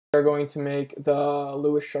We're going to make the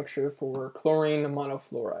Lewis structure for chlorine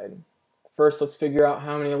monofluoride. First, let's figure out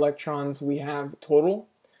how many electrons we have total.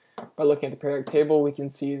 By looking at the periodic table, we can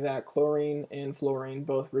see that chlorine and fluorine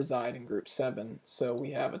both reside in group 7, so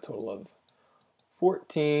we have a total of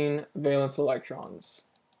 14 valence electrons.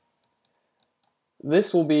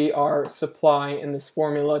 This will be our supply in this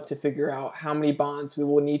formula to figure out how many bonds we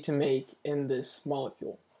will need to make in this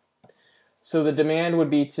molecule. So the demand would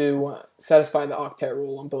be to satisfy the octet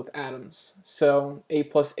rule on both atoms. So 8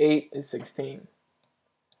 plus 8 is 16.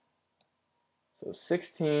 So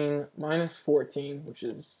 16 minus 14, which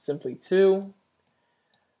is simply 2.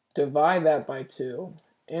 Divide that by 2,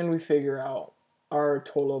 and we figure out our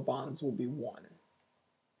total bonds will be 1.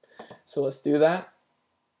 So let's do that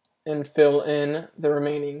and fill in the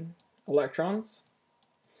remaining electrons.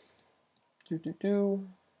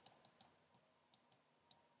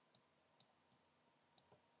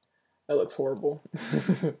 That looks horrible.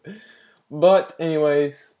 But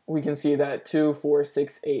anyways, we can see that 2, 4,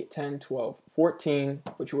 6, 8, 10, 12, 14,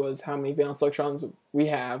 which was how many valence electrons we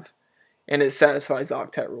have, and it satisfies the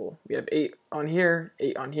octet rule. We have 8 on here,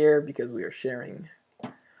 8 on here, because we are sharing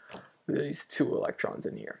these 2 electrons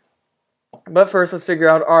in here. But first, let's figure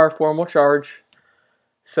out our formal charge.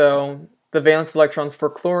 So the valence electrons for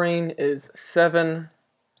chlorine is 7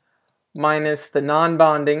 minus the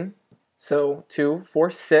non-bonding, so 2, 4,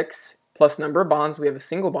 6, plus number of bonds. We have a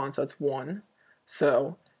single bond, so that's 1.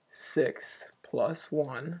 So 6 plus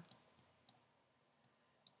 1.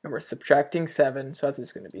 And we're subtracting 7, so that's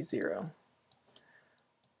just going to be 0.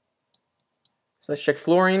 So let's check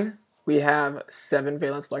fluorine. We have 7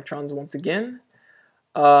 valence electrons once again.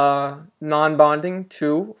 Non-bonding,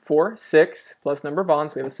 2, 4, 6, plus number of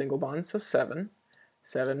bonds. We have a single bond, so 7.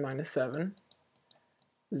 7 minus 7,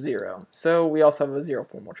 0. So we also have a 0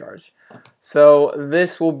 formal charge. So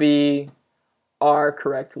this will be our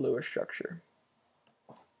correct Lewis structure.